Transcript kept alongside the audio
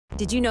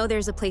Did you know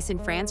there's a place in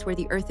France where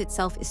the earth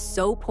itself is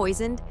so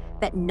poisoned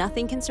that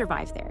nothing can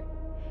survive there?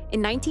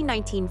 In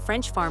 1919,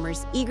 French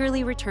farmers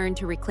eagerly returned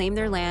to reclaim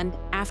their land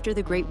after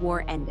the Great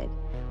War ended.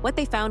 What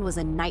they found was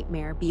a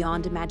nightmare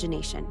beyond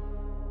imagination.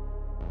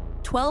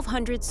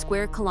 1,200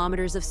 square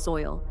kilometers of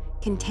soil,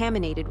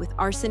 contaminated with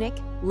arsenic,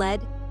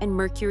 lead, and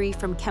mercury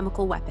from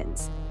chemical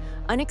weapons.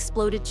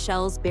 Unexploded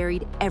shells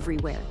buried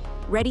everywhere,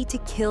 ready to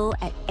kill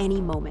at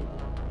any moment.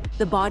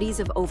 The bodies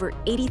of over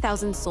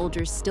 80,000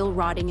 soldiers still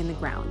rotting in the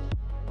ground.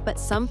 But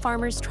some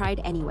farmers tried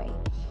anyway.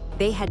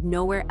 They had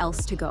nowhere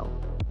else to go.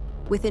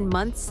 Within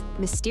months,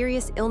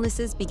 mysterious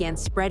illnesses began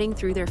spreading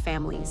through their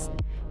families.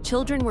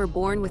 Children were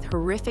born with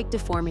horrific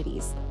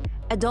deformities.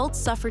 Adults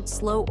suffered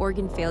slow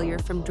organ failure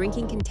from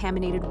drinking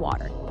contaminated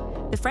water.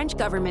 The French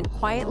government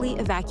quietly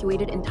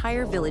evacuated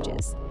entire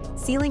villages,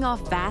 sealing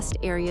off vast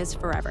areas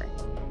forever.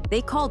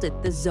 They called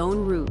it the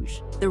Zone Rouge,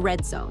 the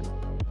Red Zone.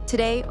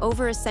 Today,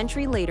 over a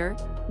century later,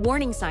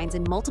 warning signs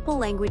in multiple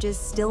languages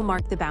still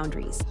mark the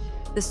boundaries.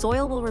 The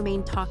soil will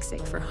remain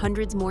toxic for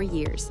hundreds more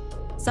years.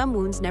 Some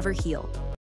wounds never heal.